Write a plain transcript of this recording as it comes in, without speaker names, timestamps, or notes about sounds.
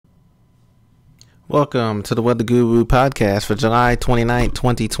Welcome to the Weather Guru podcast for July 29th,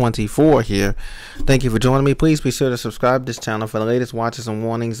 2024 here. Thank you for joining me. Please be sure to subscribe to this channel for the latest watches and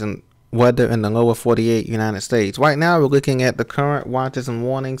warnings and weather in the lower 48 United States. Right now, we're looking at the current watches and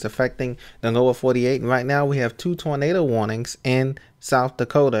warnings affecting the lower 48. And right now, we have two tornado warnings in South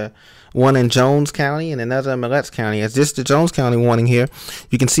Dakota. One in Jones County and another in Mallette County. As just the Jones County warning here,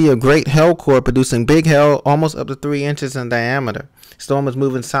 you can see a great hail core producing big hail almost up to 3 inches in diameter. Storm is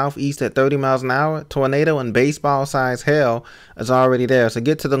moving southeast at 30 miles an hour. Tornado and baseball-sized hail is already there. So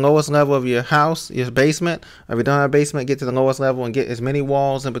get to the lowest level of your house, your basement. If you don't have a basement, get to the lowest level and get as many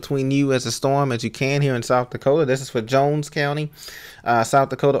walls in between you as the storm as you can here in South Dakota. This is for Jones County, South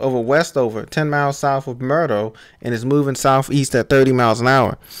Dakota, over Westover, 10 miles south of Murdo, and is moving southeast at 30 miles an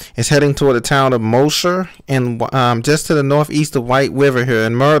hour. It's heading toward the town of Mosher and just to the northeast of White River here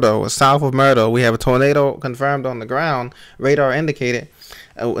in Murdo, south of Murdo. We have a tornado confirmed on the ground, radar indicated,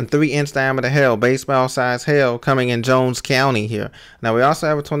 and 3-inch diameter hail, baseball-sized hail coming in Jones County here. Now we also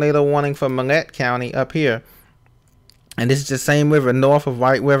have a tornado warning for Mallette County up here. And this is the same river north of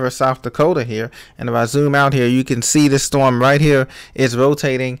White River, South Dakota here. And if I zoom out here, you can see this storm right here is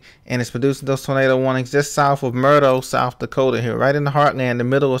rotating and it's producing those tornado warnings just south of Murdo, South Dakota here, right in the heartland, the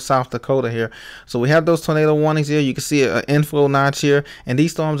middle of South Dakota here. So we have those tornado warnings here. You can see an inflow notch here. And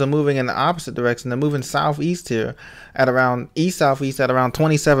these storms are moving in the opposite direction. They're moving southeast here at around east-southeast at around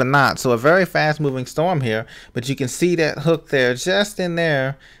 27 knots. So a very fast-moving storm here. But you can see that hook there, just in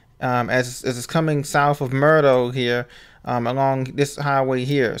there, as it's coming south of Murdo here, along this highway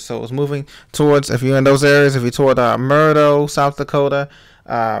here. So it's moving towards, if you're in those areas, if you're toward Murdo, South Dakota,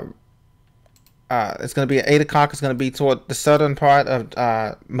 it's going to be at 8 o'clock. It's going to be toward the southern part of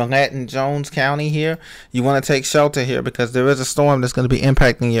Mallette and Jones County here. You want to take shelter here because there is a storm that's going to be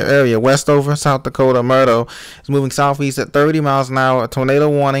impacting your area. Westover, South Dakota, Murdo is moving southeast at 30 miles an hour. A tornado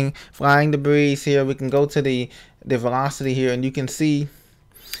warning, flying debris here. We can go to the velocity here and you can see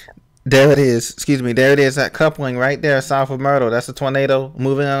there it is. Excuse me. There it is. That coupling right there south of Murdo. That's a tornado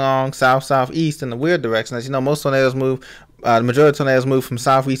moving along south-southeast in the weird direction. As you know, most tornadoes move. The majority of tornadoes move from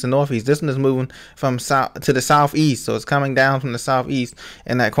southeast to northeast. This one is moving from south to the southeast, so it's coming down from the southeast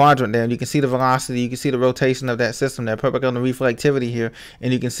in that quadrant there. And you can see the velocity, you can see the rotation of that system there, perpendicular reflectivity here,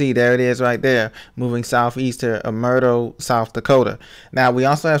 and you can see there it is right there, moving southeast to Murdo, South Dakota. Now we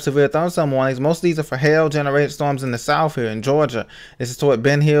also have severe thunderstorm warnings. Most of these are for hail-generated storms in the south here in Georgia. This is toward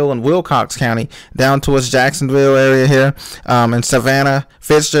Ben Hill and Wilcox County, down towards Jacksonville area here, in Savannah,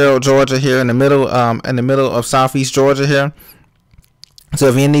 Fitzgerald, Georgia here in the middle of southeast Georgia here. So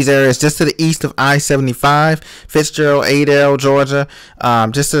if you're in these areas just to the east of I-75, Fitzgerald, Adel, Georgia,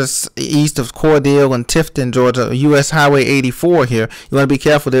 just to the east of Cordele and Tifton, Georgia, U.S. Highway 84 here, you want to be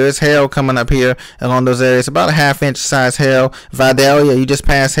careful. There is hail coming up here along those areas, about a half-inch size hail. Vidalia, you just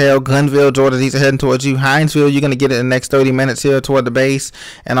passed hail. Glenville, Georgia, these are heading towards you. Hinesville, you're going to get it in the next 30 minutes here toward the base,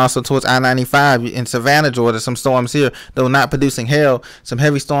 and also towards I-95 in Savannah, Georgia, some storms here, though not producing hail. Some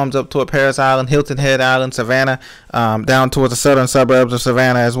heavy storms up toward Paris Island, Hilton Head Island, Savannah, down towards the southern suburbs of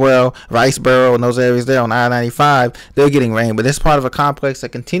Savannah as well, Riceboro and those areas there on I-95, they're getting rain. But this part of a complex that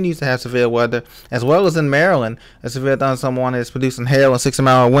continues to have severe weather, as well as in Maryland, a severe thunderstorm warning is producing hail and 60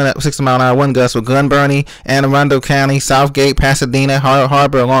 mile an hour wind gusts with Glen Burnie, Anne Arundel County, Southgate, Pasadena,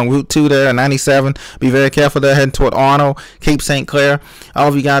 Harbor along Route 2 there and 97. Be very careful there heading toward Arnold, Cape St. Clair. All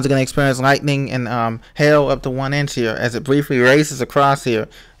of you guys are going to experience lightning and hail up to 1 inch here as it briefly races across here.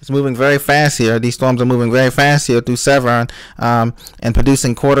 It's moving very fast here. These storms are moving very fast here through Severn and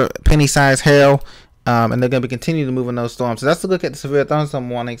producing penny-sized hail, and they're going to be continuing to move in those storms. So that's a look at the severe thunderstorm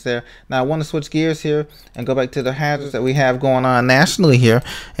warnings there. Now I want to switch gears here and go back to the hazards that we have going on nationally here.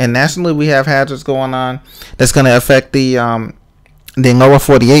 And nationally we have hazards going on that's going to affect the lower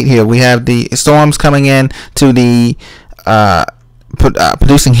 48 here. We have the storms coming in to the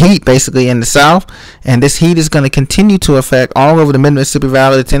producing heat basically in the south, and this heat is going to continue to affect all over the Mid-Mississippi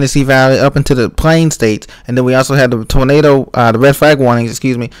Valley, the Tennessee Valley, up into the Plain States. And then we also have the tornado, the red flag warnings,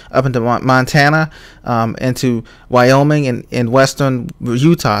 up into Montana, into Wyoming and western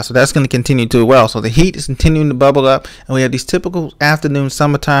Utah. So that's going to continue to well. So the heat is continuing to bubble up, and we have these typical afternoon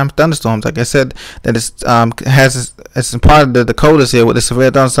summertime thunderstorms. Like I said, that it's part of the Dakotas here with the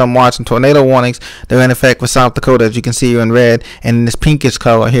severe thunderstorm watch and tornado warnings. They're in effect for South Dakota, as you can see here in red, and in this pinkish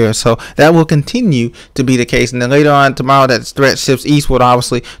color here. So that will continue to be the case. And then later on tomorrow, that threat shifts eastward,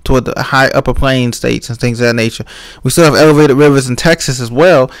 obviously, toward the high upper plain states and things of that nature. We still have elevated rivers in Texas as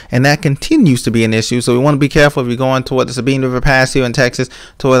well, and that continues to be an issue. So we want to be careful if you're going toward the Sabine River Pass here in Texas,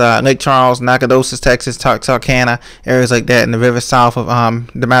 toward Lake Charles, Nacogdoches, Texas, Texarkana, areas like that, and the river south of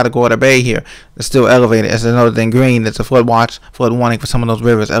the Matagorda Bay here. It's still elevated. As I noted in green, it's a flood watch, flood warning for some of those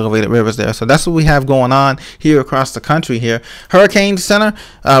rivers, elevated rivers there. So that's what we have going on here across the country here. Hurricane Center,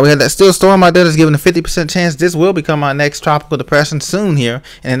 we had that still storm out there that's given a 50% chance this will become our next tropical depression soon here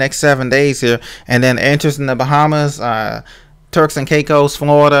in the next 7 days here. And then interest in the Bahamas, Turks and Caicos,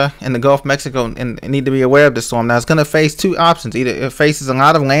 Florida, and the Gulf of Mexico, and need to be aware of this storm. Now, it's going to face two options. Either it faces a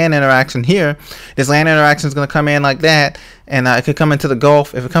lot of land interaction here. This land interaction is going to come in like that, and it could come into the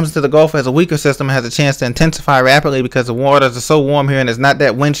Gulf. If it comes into the Gulf as a weaker system, it has a chance to intensify rapidly because the waters are so warm here, and it's not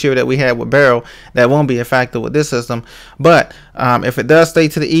that wind shear that we had with Beryl. That won't be a factor with this system. But if it does stay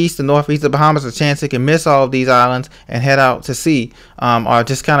to the east and northeast of the Bahamas, a chance it can miss all of these islands and head out to sea, or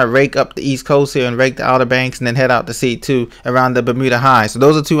just kind of rake up the east coast here and rake the outer banks and then head out to sea too around the Bermuda High. So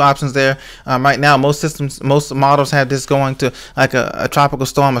those are two options there. Right now, most models have this going to like a tropical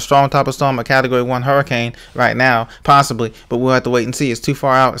storm, a strong tropical storm, a Category 1 hurricane right now, possibly. But we'll have to wait and see. It's too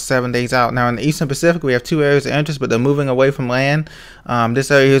far out. It's 7 days out. Now, in the Eastern Pacific, we have two areas of interest, but they're moving away from land.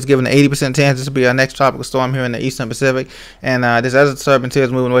 This area is given an 80% chance this will be our next tropical storm here in the Eastern Pacific. And this other disturbance here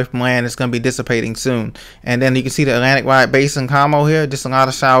is moving away from land. It's going to be dissipating soon. And then you can see the Atlantic-wide basin combo here. Just a lot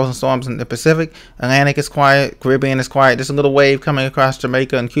of showers and storms in the Pacific. Atlantic is quiet. Caribbean is quiet. Just a little wave coming across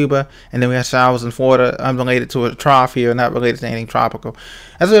Jamaica and Cuba. And then we have showers in Florida unrelated to a trough here, not related to anything tropical.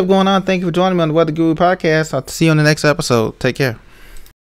 That's what we have going on. Thank you for joining me on the Weather Guru Podcast. I'll see you on the next episode. Take care.